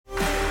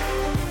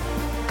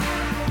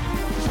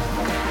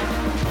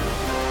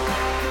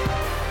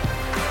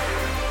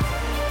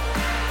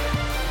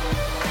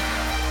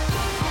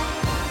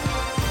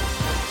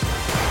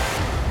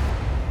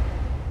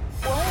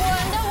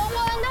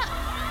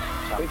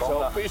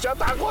球必须要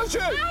打过去，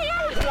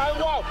拦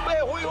网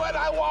被挥回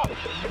拦网，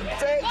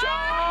这球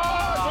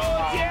出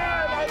界，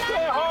来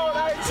最后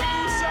来取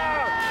胜，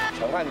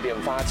陈汉典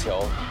发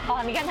球。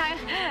哦，你看他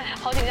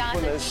好紧张，不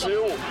能失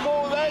误，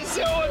不能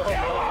失误，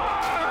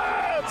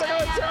这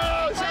个球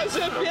像是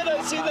变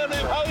了心的女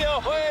朋友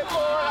回不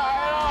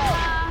来了。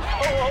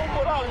红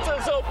不让，这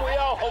时候不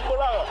要红不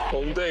让，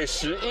红队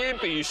11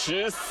比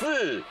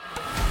14。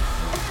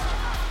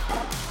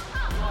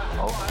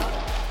好，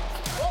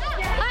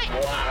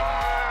哇，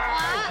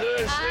可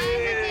惜，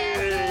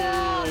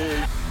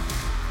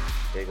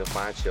这个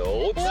发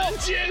球直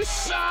接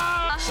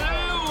杀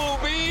，15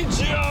比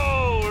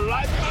9，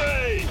蓝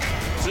队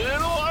直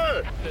落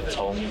2。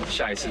从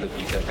下一次的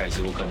比赛开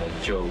始，我可能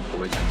就不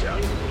会参加了。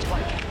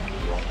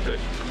对，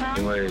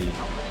因为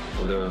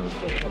我的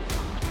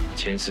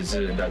前10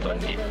字韧带断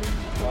裂，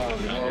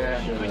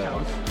然后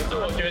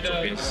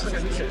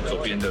左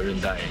边的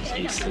韧带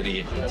也撕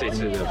裂。这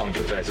次的棒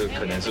球赛，这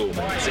可能是我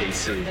们这一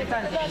次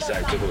比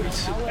赛最后一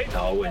次，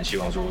然后我很希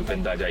望说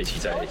跟大家一起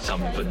在上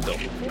面奋斗。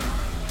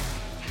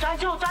抓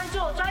住！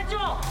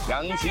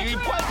杨奇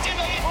关键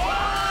的一球！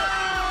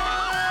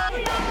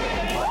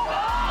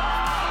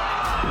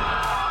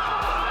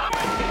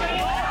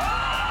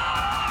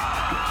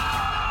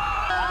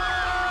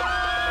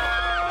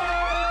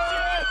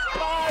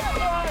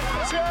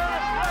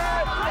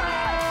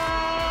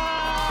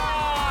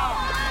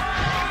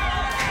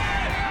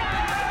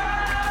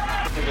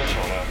这个球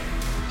呢，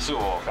是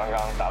我刚刚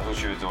打出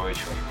去的最后一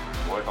球，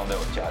我会放在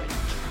我家里，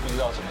不知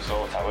道什么时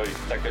候才会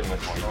再跟你们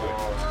同一队。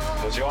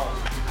我希望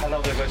看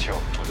到这颗球，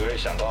我就会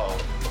想到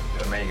你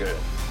们每一个人。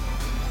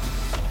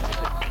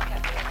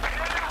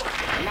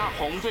那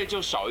红队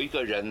就少一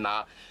个人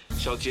拿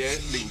小杰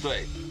领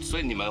队，所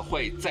以你们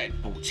会再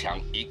补强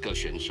一个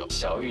选手。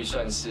小玉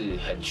算是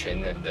很全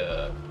能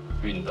的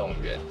运动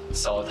员，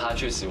少他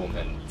确实我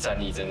们战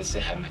力真的是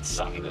还蛮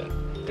伤的。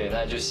对，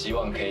那就希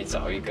望可以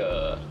找一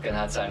个跟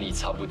他战力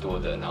差不多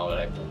的，然后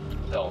来补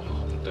到我们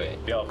红队。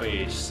不要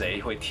被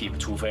谁会替，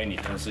除非你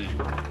真是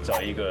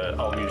找一个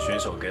奥运选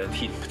手给他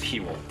替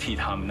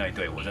他们那一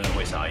队，我真的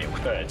会傻眼。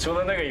对，除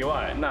了那个以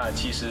外，那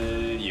其实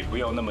也不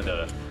用那么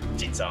的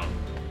紧张，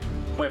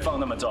不会放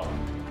那么重。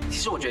其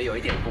实我觉得有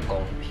一点不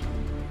公平。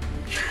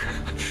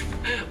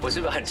我是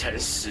不是很诚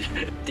实？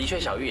的确，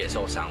小玉也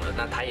受伤了，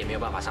那他也没有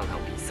办法上场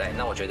比赛。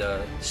那我觉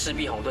得势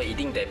必红队一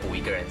定得补一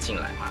个人进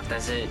来嘛，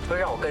但是会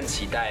让我更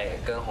期待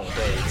跟红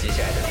队接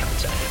下来的挑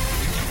战。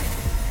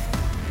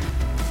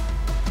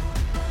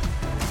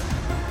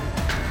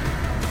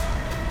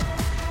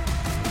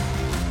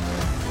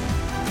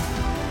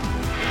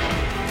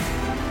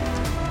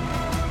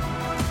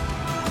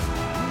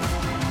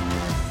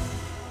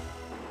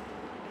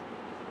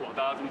哇，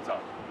大家这么早。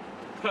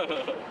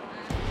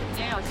今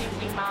天有信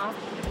心吗？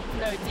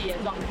对于自己的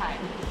状态，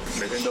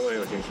每天都会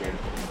有信心。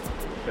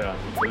对啊，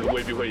可是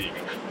未必会赢。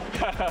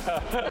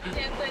今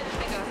天对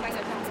那个3个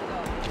项目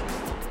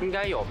都应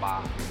该有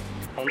吧？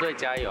红队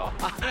加油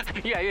啊！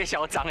越来越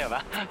嚣张了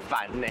吧？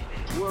烦呢。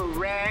We're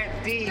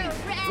ready。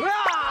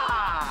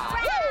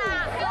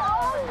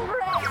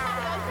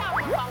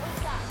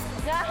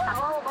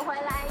好，我们回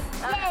来，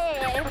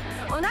耶！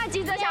我们太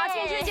急着想要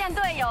进去见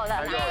队友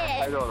了，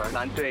太热了，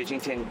蓝队今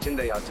天真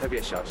的要特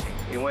别小心，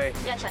因为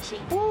要小心。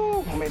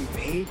我们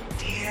每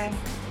天，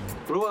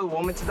如果我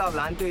们知道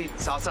蓝队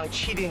早上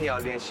7点要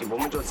练习，我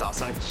们就早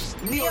上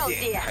6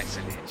点开始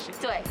练习。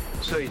对，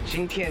所以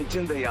今天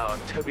真的要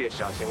特别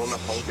小心，我们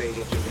红队已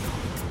经准备好。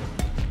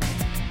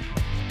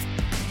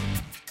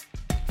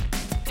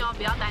有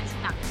比较担心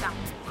哪个项目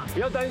吗？比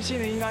较担心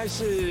的应该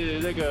是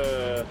那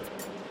个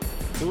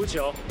足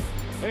球。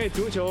因为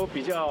足球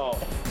比较，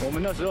我们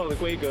那时候的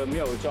规格没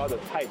有抓得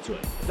太准，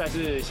但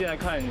是现在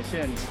看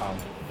现场，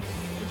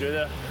我觉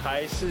得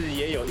还是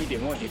也有一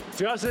点问题，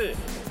主要是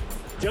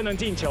只要能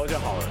进球就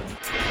好了。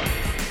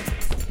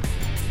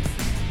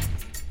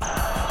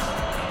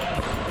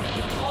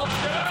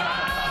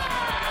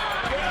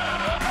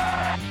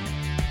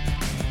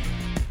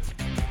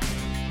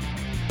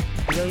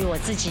由于我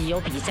自己有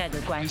比赛的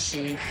关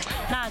系，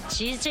那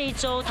其实这一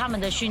周他们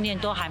的训练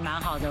都还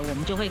蛮好的，我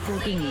们就会固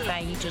定礼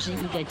拜1就是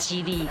一个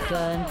肌力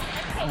跟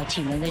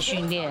体能的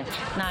训练，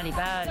那礼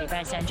拜2、礼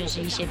拜3就是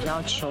一些比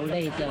较球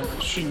类的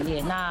训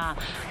练。那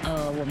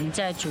我们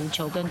在足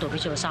球跟躲避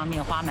球上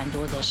面花蛮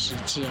多的时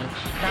间，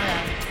当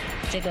然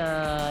这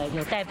个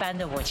有代班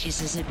的我其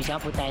实是比较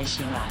不担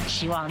心啦，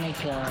希望那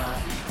个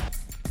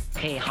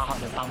可以好好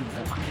的帮我们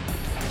的忙，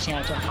现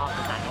在就好好的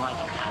打电话给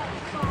他。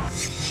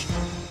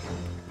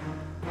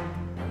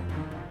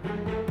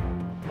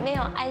没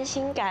有安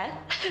心感，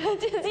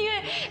就是因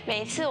为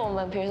每次我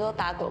们比如说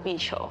打躲避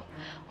球，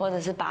或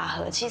者是拔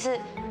河，其实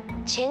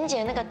钱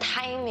姐那个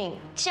timing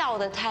叫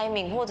的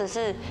timing， 或者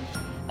是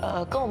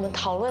跟我们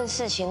讨论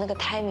事情那个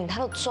timing，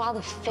 她都抓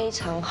得非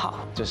常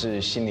好。就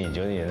是心里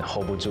有点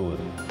hold 不住，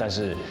但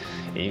是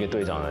以一个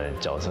队长的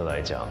角色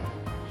来讲，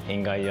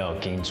应该要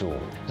盯住，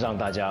让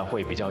大家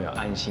会比较有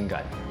安心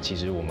感。其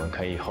实我们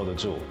可以 hold 得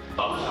住。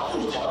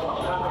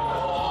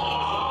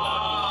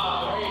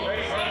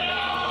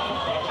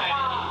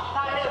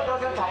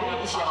大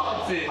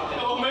小子，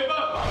我没办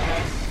法。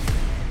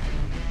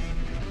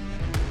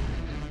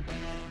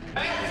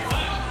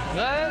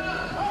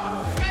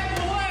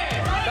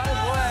该不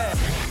会？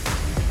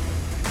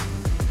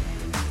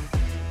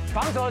防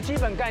守基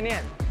本概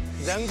念：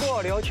人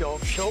过留球，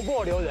球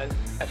过留人。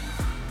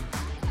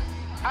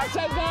阿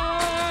三分，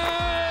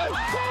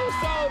空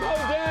手投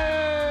进。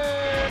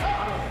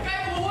该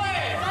不会？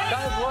该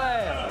不会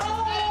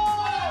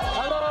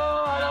 ？Hello，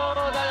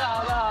 大家好，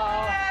大家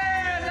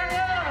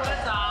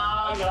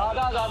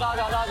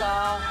好。早。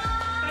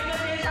那个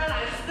天山蓝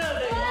色的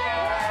耶。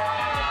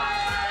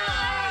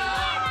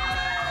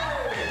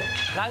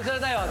蓝色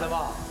代表什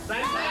么？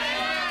蓝色。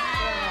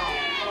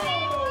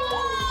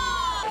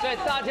所以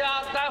大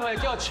家待会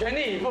就全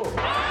力以赴。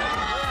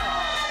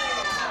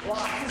哇！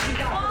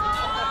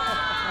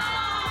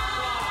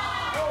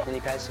一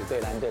开始对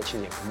蓝队其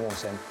实也不陌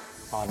生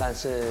啊，但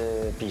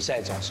是比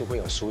赛总是会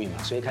有输赢嘛，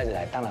所以一开始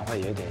来当然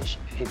会有一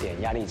点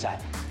压力在。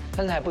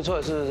但是还不错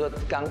的是说，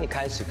刚一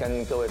开始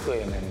跟各位队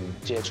员们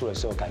接触的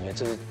时候，感觉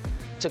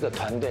这个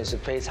团队是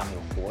非常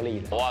有活力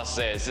的。哇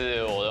塞，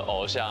是我的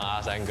偶像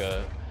阿三哥，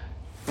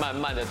慢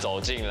慢的走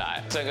进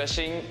来，整个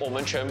心我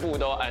们全部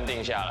都安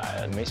定下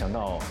来了。没想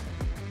到，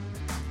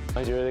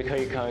我觉得可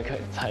以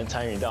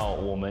参与到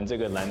我们这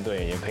个蓝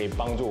队，也可以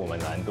帮助我们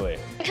蓝队。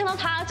看到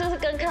他就是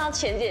跟看到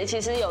钱姐其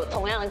实有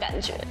同样的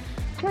感觉，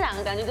他们两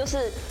个感觉就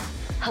是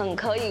很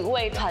可以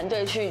为团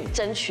队去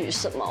争取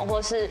什么，或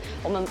是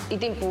我们一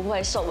定不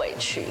会受委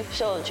屈，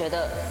所以我觉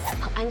得很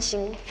安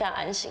心，非常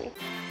安心。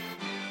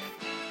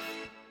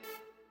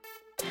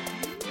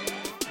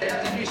等下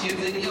进去鞋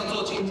子一定要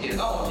做清洁，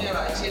那我们现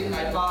在先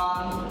来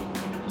帮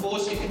拖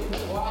鞋。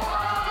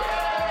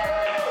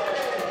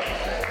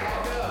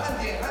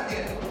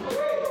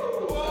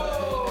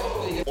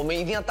我们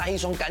一定要带一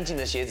双干净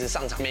的鞋子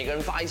上场，每个人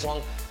发一双。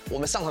我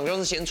们上场就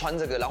是先穿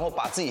这个，然后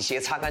把自己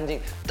鞋擦干净，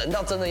等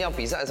到真的要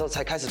比赛的时候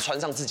才开始穿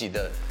上自己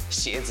的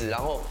鞋子，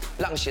然后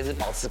让鞋子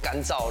保持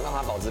干燥，让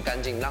它保持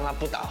干净，让它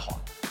不打滑。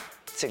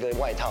这个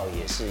外套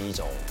也是一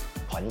种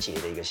团结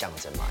的一个象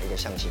征嘛，一个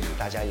象形语，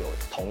大家有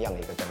同样的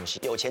一个东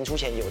西，有钱出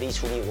钱，有力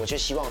出力，我就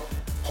希望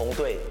红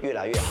队越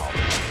来越好。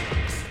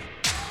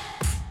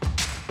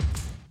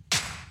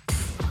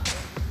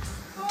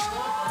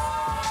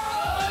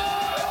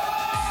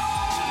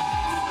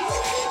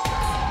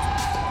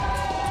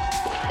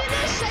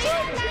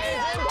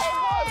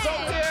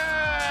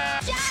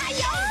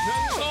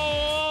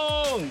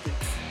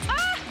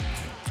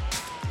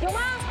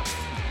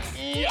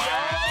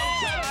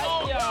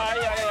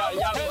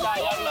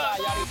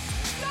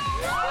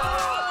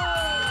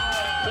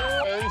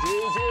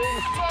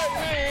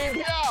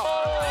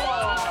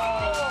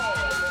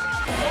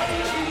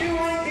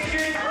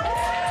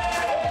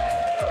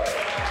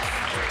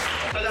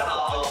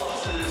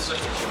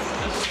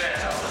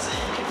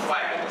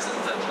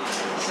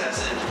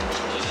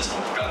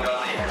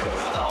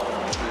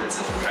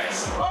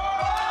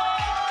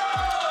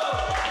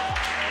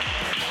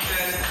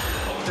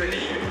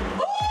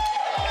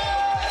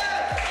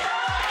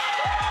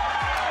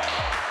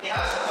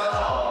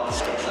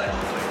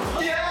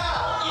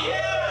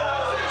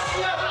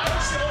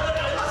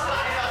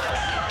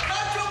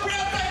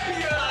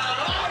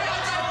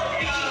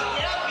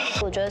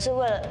我觉得是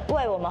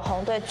为我们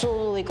红队注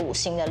入一股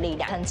新的力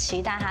量，很期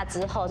待他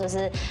之后就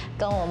是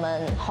跟我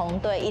们红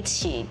队一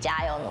起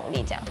加油努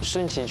力这样。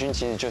顺其君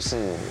其实就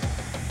是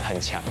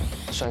很强，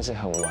算是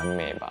很完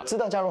美吧。知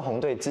道加入红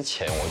队之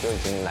前，我就已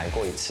经来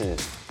过一次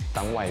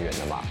当外援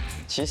了嘛。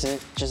其实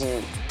就是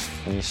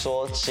你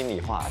说心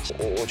里话，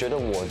我觉得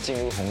我进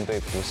入红队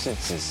不是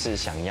只是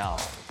想要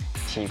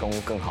提供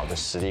更好的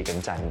实力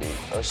跟战力，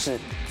而是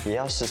也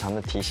要时常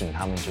的提醒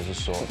他们，就是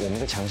说我们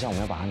的强项我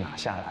们要把它拿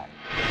下来。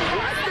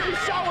蓝队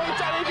稍微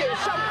占了一点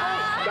上风，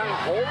但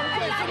红队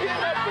这边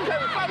呢不肯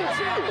放弃，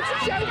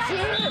相持，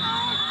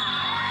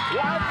蓝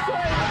队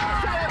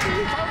拿下了第一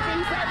场比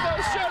赛的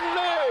胜利。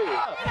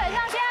基本上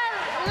现在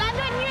蓝队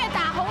虐打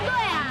红队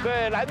啊。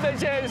对，蓝队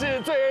现在是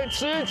最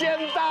时间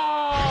到。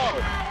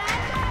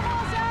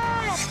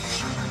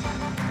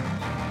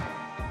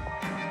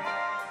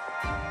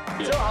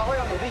之后还会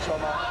有躲避球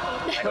吗？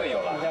会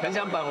有啦，很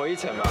想扳回一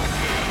城吧。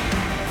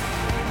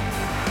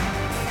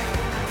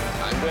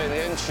蓝队那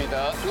边取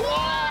得，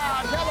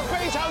哇，跳得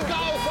非常高，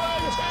孙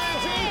千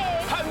军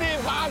恨力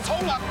拔冲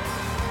了，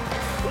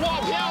哇，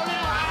漂亮，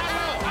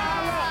阿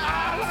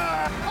乐，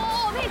哦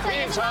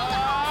，P.Chen，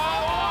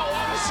王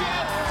先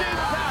精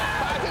彩，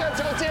把这个球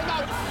接到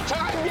陈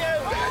汉典，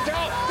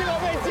这个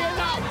被接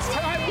到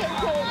陈汉典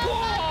躲过，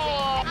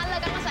阿乐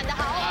刚刚闪得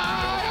好，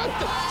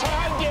陈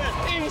汉典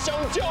英雄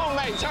救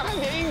美，陈汉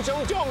典英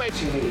雄救美，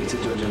今天一次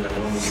就真的我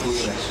们不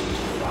应该输球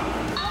吧。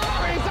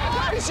比赛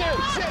开始，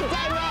现在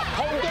呢，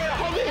红队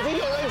后面已经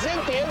有人先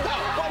跌倒，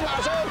我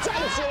马上又站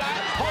起来，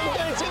红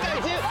队现在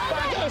已经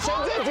把这个绳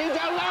子即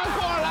将拉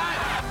过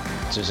来。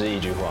只是一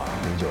句话，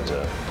你就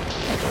这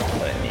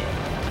本你。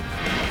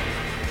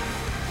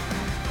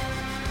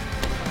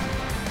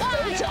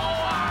这球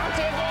啊，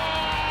结果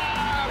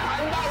弹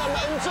到了门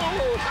柱，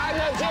弹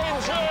了进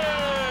去。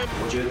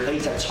我觉得可以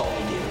再冲一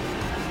点，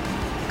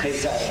可以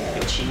再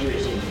有侵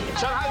略性一点。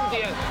陈汉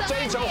典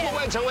这一球会不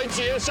会成为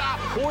绝杀？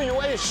我以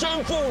为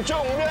身负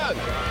重任。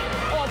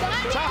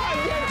陈汉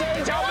典这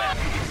一球被。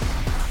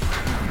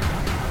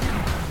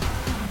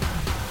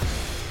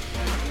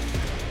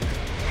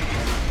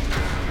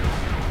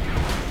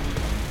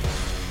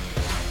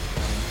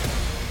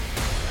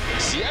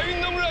喜爱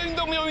运动，热爱运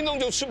动，没有运动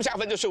就吃不下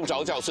饭，就睡不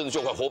着觉，甚至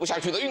就快活不下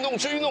去的运动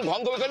之运动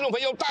狂。各位观众朋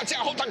友，大家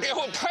好，大家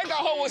好，大家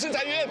好，我是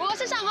展元，我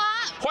是尚华，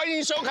欢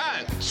迎收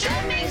看《全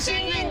明星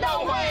运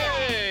动会》。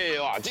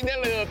哇，今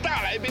天的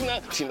大来宾呢，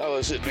请到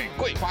的是吕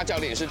桂花教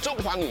练，是中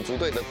华女足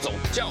队的总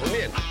教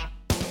练。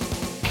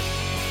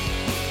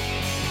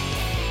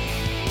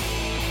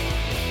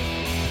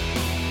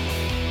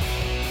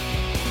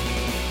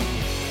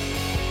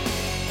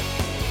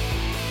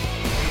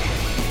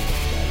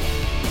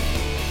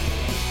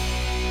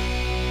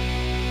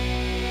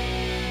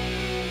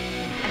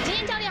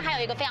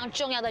一个非常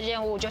重要的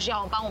任务，就是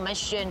要帮我们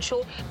选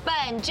出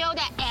本周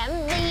的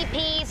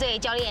MVP， 所以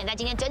教练在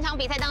今天整场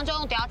比赛当中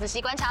都要仔细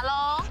观察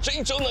喽。这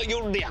一周呢，有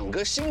2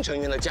个新成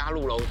员的加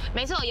入喽。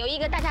没错，有一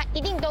个大家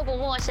一定都不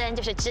陌生，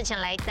就是之前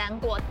来当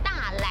过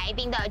大来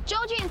宾的周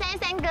俊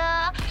三哥。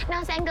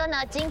那三哥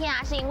呢，今天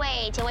是因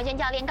为钱文轩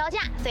教练高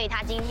价，所以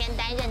他今天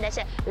担任的是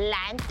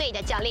蓝队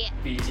的教练。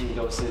毕竟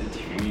都是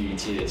体育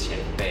界的前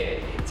辈，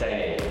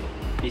在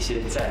一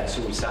些战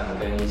术上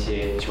跟一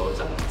些球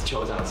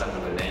场上的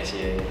那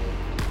些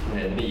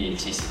能力，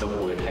其实都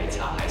不会太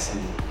差，还是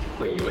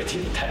会有一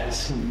点担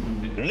心。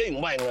另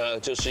外呢，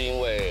就是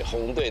因为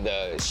红队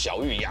的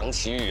小玉杨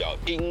奇玉啊，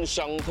因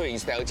伤退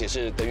赛，而且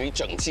是等于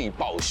整季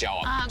报销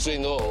啊，所以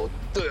呢，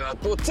对啊，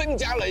多增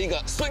加了一个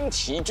孙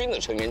奇君的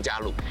成员加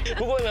入。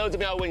不过呢，这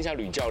边要问一下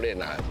吕教练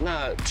啊，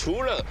那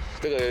除了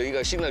这个一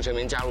个新的成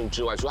员加入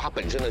之外，除了他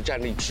本身的战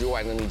力之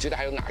外呢，你觉得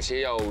还有哪些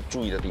要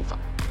注意的地方？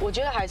我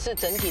觉得还是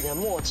整体的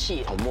默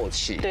契。哦，默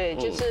契。对，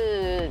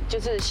就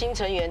是新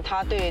成员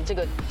他对这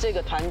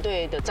个团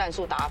队的战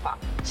术打法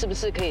是不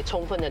是可以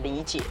充分的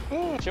理解？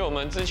其实我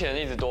们之前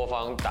一直多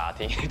方打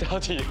听，到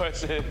底会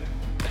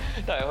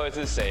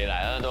是谁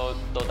来，但都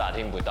打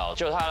听不到。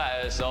就他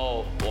来的时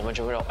候，我们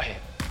就会说，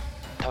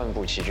他们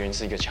补齐军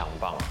是一个强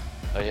棒，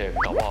而且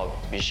搞不好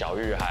比小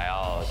玉还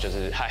要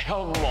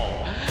猛。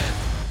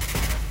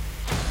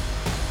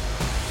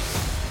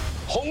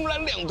红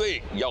蓝两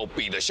队要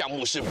比的项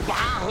目是拔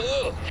河。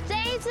这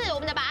一次我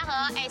们的拔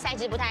河，赛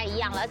制不太一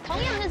样了，同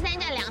样是3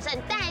战2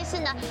胜，但是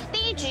呢，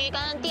第1局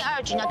跟第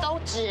2局呢都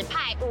只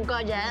派5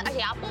个人，而且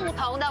要不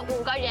同的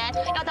5个人，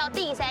要到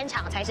第3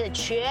场才是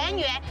全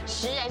员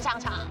10人上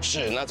场。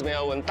是，那这边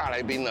要问大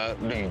来宾呢，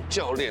吕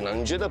教练呢，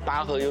你觉得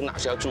拔河有哪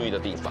些要注意的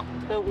地方？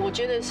我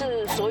觉得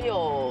是所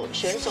有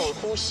选手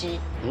呼吸，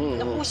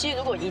那呼吸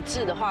如果一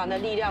致的话，那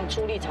力量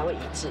出力才会一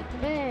致。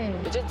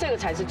我觉得这个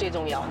才是最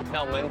重要的。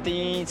那我们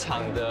第1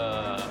场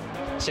的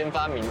先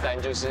发名单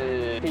就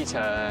是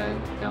P.Chen，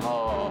然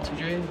后齐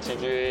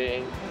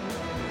军，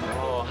然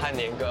后汉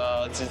年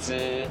哥、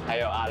芝，还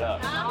有阿乐。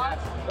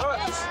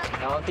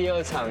然后第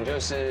2场就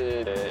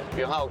是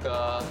Yuanhao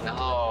哥，然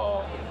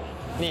后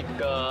Nicky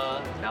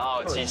哥，然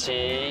后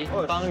琪、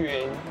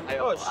Fang-Yun，还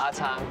有阿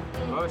昌。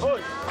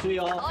注意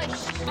哦，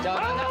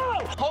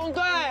红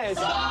队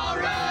上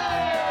任。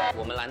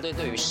我们蓝队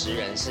对于10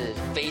人是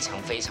非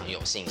常有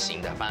信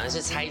心的，反而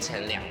是拆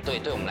成2队，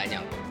对我们来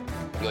讲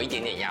有一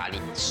点点压力。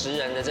10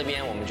人的这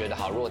边我们觉得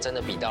好，如果真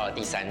的比到了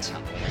第3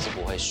场，我们是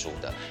不会输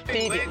的。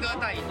第一点，哥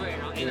带1队，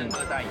然后A人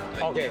哥带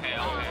1队。OK。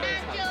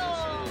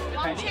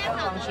那就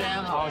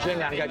王轩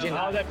2个进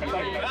来，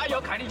然后有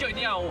凯莉就一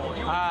定要我，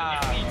因为2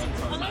力组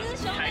成嘛，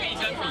凯莉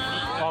跟比利。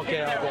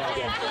OK。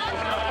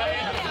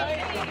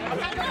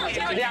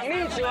2力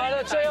组合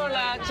的最后呢，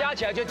加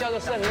起来就叫做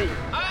胜利。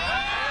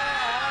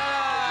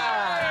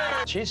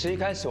其实一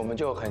开始我们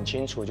就很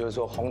清楚，就是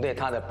说红队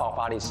他的爆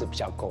发力是比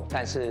较够，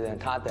但是呢，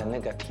他的那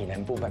个体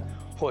能部分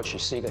或许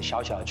是一个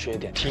小小的缺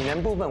点。体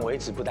能部分我一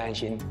直不担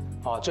心，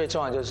最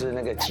重要就是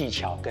那个技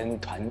巧跟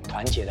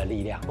团结的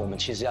力量。我们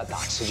其实要打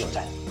持久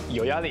战，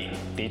有压力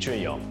的确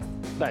有，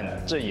但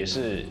这也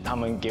是他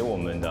们给我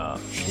们的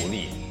福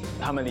利。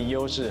他们的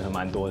优势还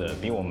蛮多的，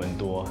比我们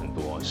多很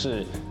多，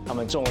是他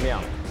们重量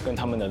跟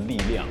他们的力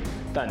量，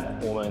但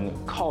我们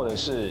靠的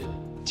是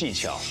技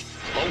巧。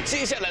好，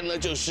接下来呢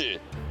就是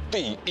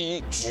第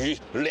1局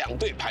2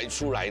队排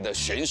出来的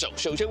选手。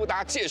首先为大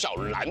家介绍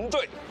蓝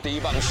队，第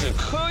1棒是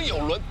柯有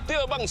伦，第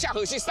2棒夏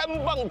荷西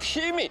，3棒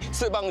Kimi，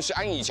 4棒是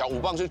安以乔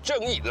，5棒是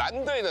正义。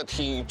蓝队的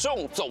体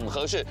重总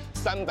和是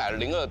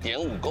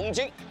302.5公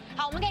斤。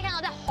好，我们可以看到，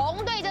在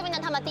红队这边呢，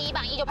他们第1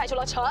棒依旧排出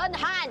了陈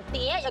汉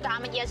典，要跟他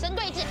们眼神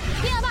对峙。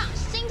第2棒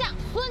新将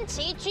孙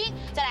奇君，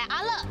再来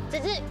阿乐、芝，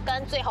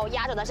跟最后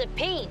压轴的是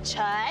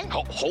P.Chen。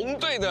好，红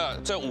队的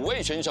这5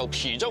位选手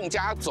体重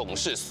加总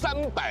是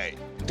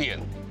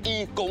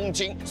300.1公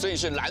斤，所以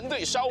是蓝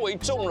队稍微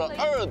重了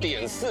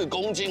2.4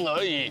公斤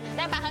而已。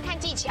但拔河看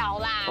技巧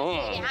啦，所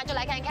以等下就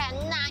来看看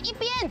哪一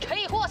边可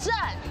以获胜。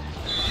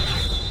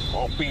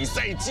比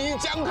赛即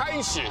将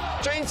开始。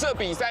这一次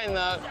比赛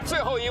呢，最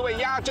后一位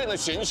压阵的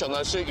选手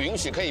呢是允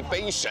许可以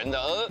背绳的，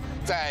而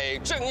在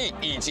正义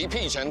以及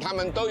P.Chen他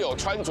们都有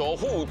穿着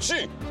护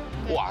具。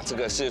哇，这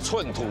个是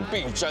寸土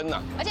必争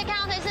啊！而且看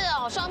到这次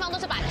双方都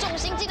是把重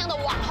心尽量的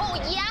往后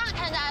压，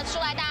看得出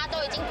来大家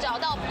都已经找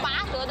到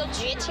拔河的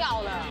诀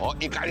窍了。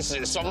一开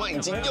始双方已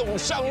经用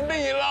上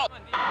力了。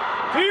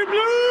Team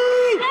Liou！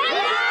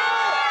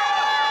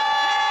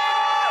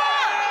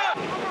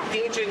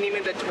 盯住你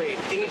们的腿，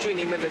盯住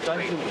你们的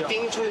腿，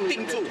盯住，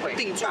定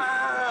住。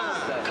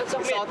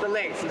It's all the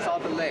legs, it's all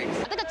the legs。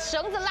这个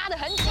绳子拉得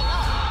很紧哦。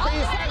比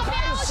赛开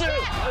始，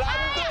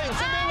蓝队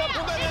这边呢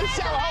不断的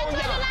向后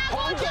仰，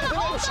红队这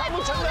边撑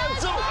不撑得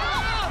住？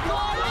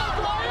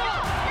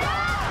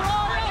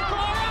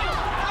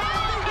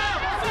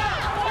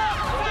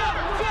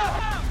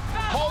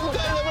红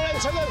队能不能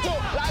撑得住？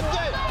蓝队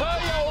何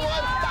有文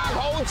大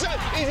头阵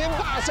已经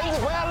把绳子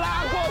快要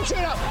拉过去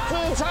了，只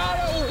差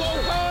了5公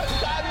分，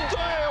蓝队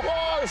获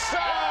胜。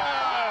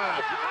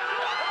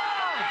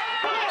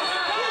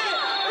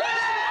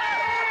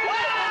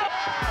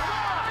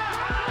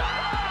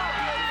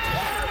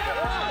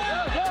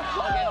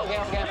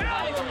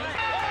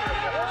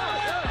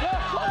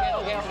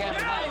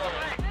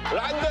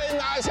蓝队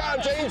拿下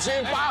这一局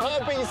拔河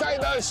比赛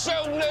的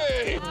胜利。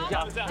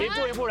一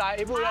步一步来，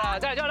一步来，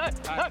再来，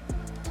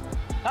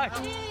来。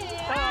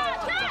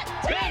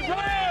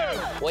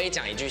我也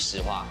讲一句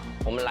实话，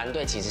我们蓝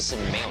队其实是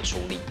没有出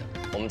力的，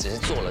我们只是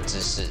做了姿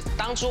势。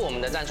当初我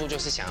们的战术就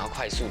是想要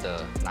快速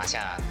的拿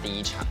下第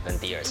1场跟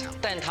第2场，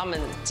但他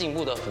们进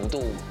步的幅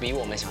度比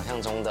我们想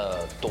象中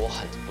的多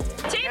很多。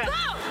起步，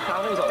他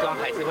会手上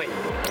还是会赢。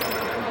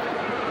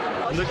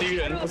我们的敌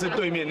人不是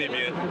对面那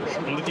边，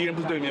我们的敌人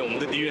不是对面，我们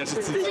的敌人是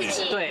自己。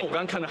对，我刚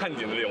刚看了汉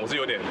典的脸，我是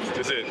有点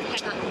就是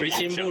于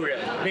心不忍。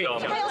他有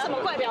什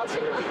么怪表情？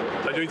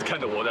他就一直看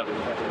着我的。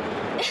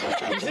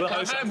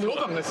他在模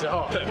仿的时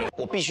候，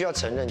我必须要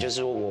承认，就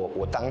是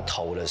我当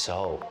头的时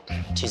候，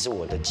其实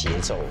我的节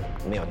奏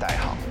没有带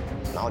好，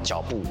然后脚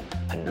步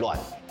很乱。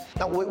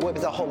那我也不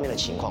知道后面的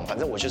情况，反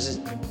正我觉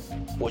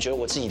得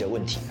我自己的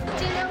问题。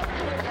今天你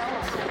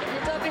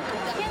这边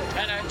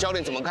教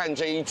练怎么看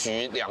这一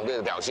局两队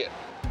的表现？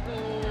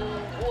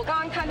我刚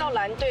刚看到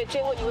蓝队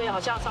最后一位好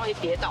像稍微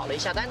跌倒了一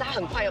下，但是他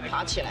很快又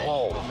爬起来。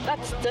那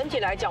整体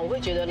来讲，我会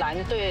觉得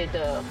蓝队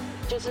的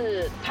就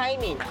是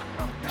timing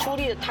出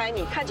力的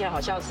timing 看起来好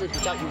像是比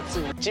较一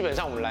致。基本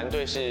上我们蓝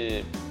队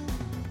是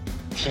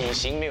体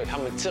型没有他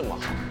们这么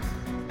好，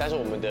但是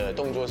我们的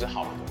动作是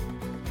好的。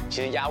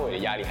其实压尾的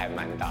压力还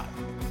蛮大的，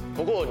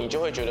不过你就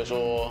会觉得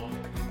说，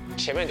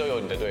前面都有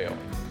你的队友，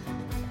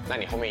那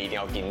你后面一定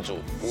要盯住，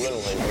无论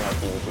如何一定要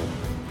盯住。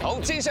好，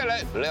接下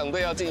来两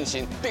队要进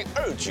行第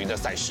2局的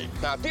赛事。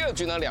那第2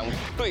局呢，两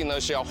队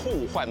呢是要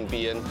互换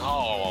边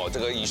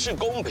这个以示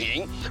公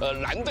平。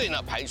蓝队呢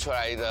排出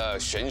来的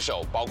选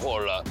手包括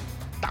了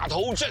打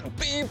头阵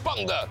第1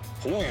棒的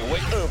胡宇威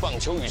，2棒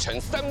邱雨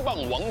辰，3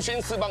棒王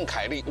轩，4棒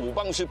凯丽，5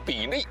棒是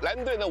比利。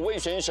蓝队呢5位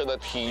选手的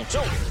体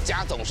重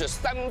加总是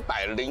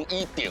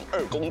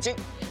301.2公斤。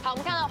好，我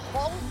们看到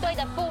红队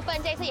的部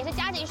分，这次也是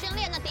加紧训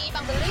练。那第1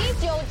棒是李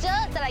玖哲，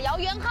再来姚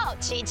元浩、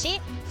琪琪、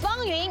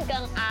Fang-Yun跟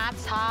阿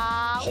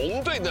仓。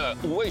红队的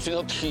5位选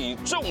手体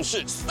重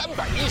是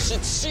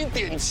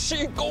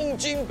317.7公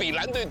斤，比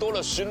蓝队多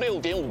了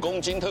16.5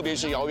公斤。特别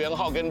是姚元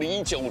浩跟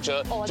李玖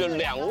哲这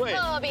2位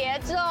特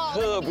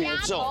别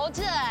重，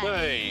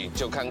对，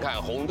就看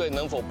看红队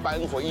能否扳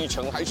回1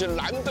城，还是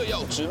蓝队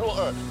要直落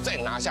2，再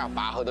拿下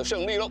拔河的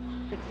胜利喽。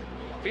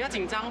不要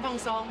紧张，放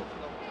松。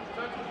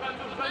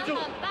很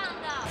棒的。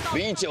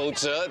李玖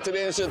哲这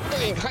边是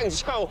对看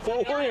向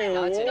胡宇威，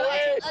而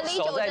李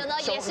玖哲呢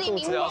也是一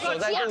名武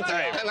将，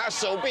看他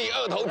手臂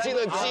2头肌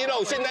的肌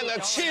肉，现在呢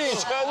气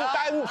沉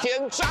丹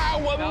田，扎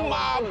稳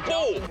马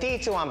步。第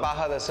1次玩拔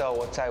河的时候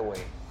我在尾，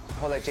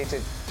后来这次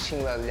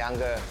请了2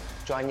个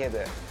专业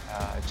的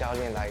教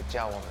练来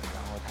教我们，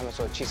然后他们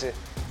说其实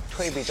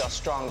腿比较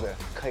strong 的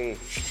可以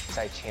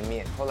在前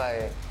面。后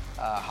来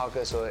浩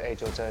哥说，哎，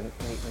玖哲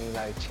你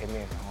来前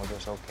面，然后我就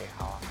说 OK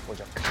好啊，我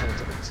就扛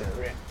这个责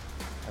任。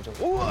他就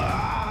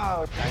哇，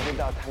感觉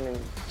到他们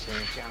紧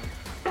张。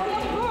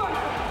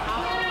好，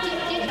接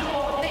脚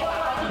内把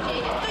关节一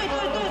点。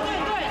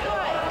对。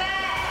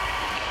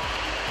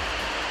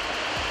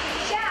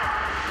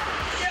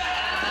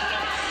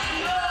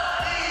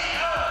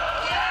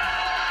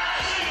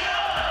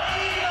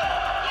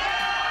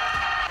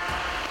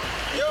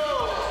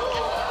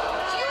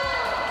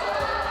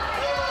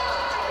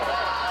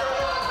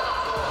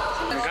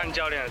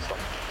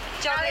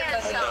教练的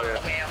手，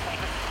没有。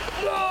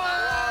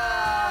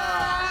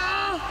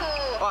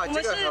哇，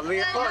这个好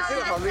厉害，哇，这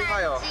个好厉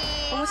害哦！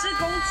我们是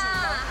公主，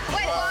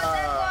为国争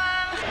光。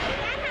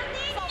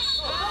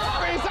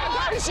比赛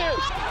开始，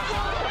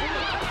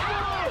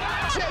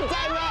现在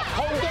呢，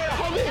红队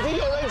后面已经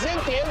有人先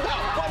跌倒，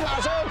我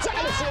马上要站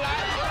起来。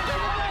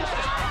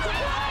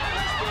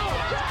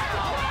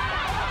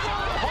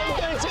红队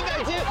现在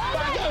已经把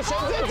这个绳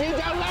子即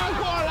将拉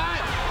过来。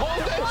红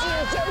队只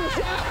剩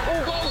下5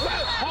公分，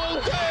红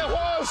队获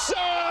胜！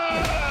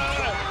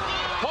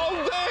红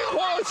队获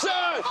胜！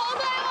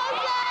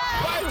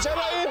完成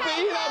了1比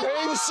1的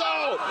平手。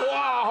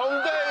哇，红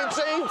队这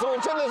一组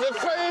真的是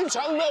非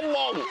常的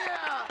猛。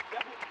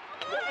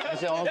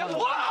事，我们放。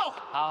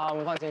好，我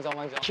们放轻松，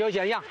放轻松。休息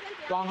一样，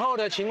往后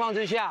的情况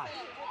之下，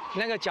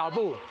那个脚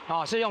步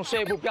是用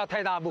碎步，不要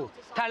太大步，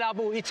太大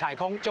步一踩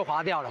空就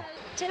滑掉了。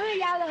前面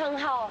压得很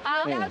好，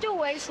然后就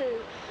维持，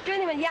就是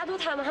你们压住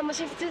他们，他们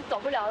是走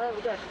不了，对不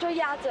对？就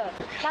压着，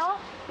然后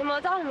你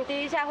们知道你们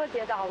第一下会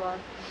跌倒吗？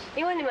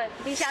因为你们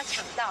第一下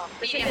抢到，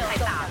力量太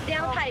大，力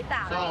量太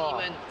大，所以你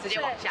们直接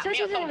往下，所以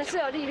其实你们是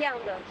有力量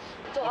的，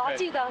我要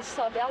记得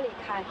手不要离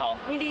开。好，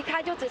你离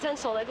开就只剩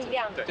手的力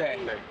量。对，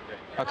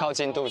要靠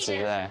近肚子，对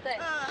不对？对，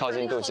靠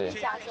近肚子。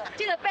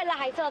记得背了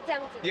还是要这样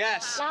子。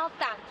Yes。然后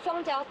挡，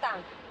双脚挡。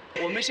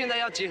我们现在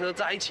要结合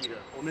在一起了，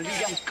我们力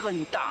量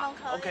更大。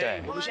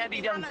OK， 我们现在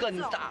力量更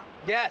大。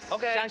Yes。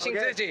OK， 相信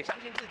自己，相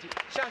信自己，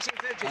相信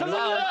自己。很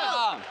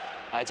棒！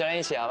来，教练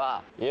一起好不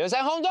好？1、2、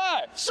3，红队，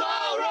受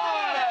瑞！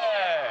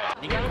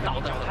你刚刚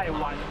倒的太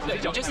弯，对，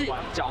你就是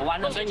脚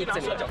弯了，所以你整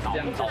个脚这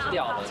样倒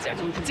掉了，这样。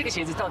这个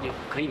鞋子到底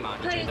可以吗？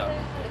你觉得？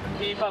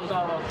第一棒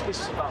到第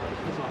10棒，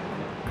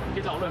可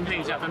以讨论配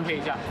一下，分配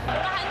一下。我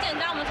们很简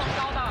单，我们从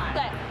高到矮。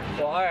对。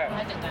我2。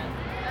很简单。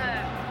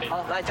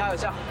好，来加油一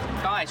下，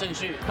高矮顺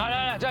序。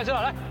来，加油，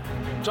来，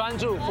专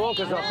注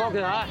 ，focus，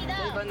来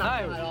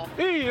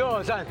，1、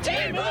2、3，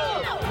起步。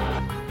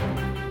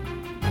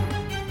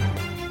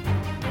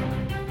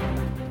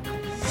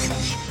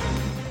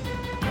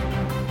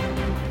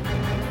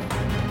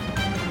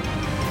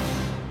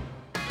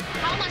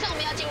好，马上我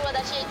们要进入的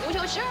是足球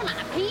12码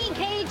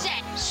PK 战。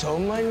守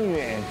门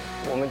员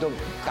我们都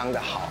当得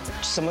好，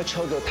什么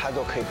球他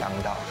都可以当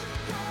到。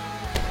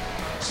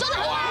说得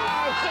好！哇，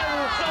正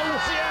中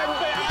间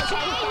被阿昌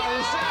挡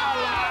下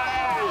来。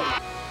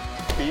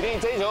比利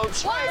这球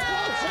踹过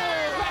去，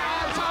被阿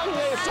昌给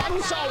双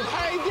手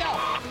拍掉。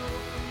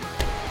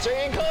这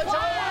一颗球啊，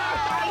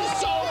单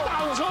手挡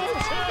出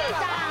去。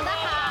挡得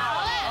好。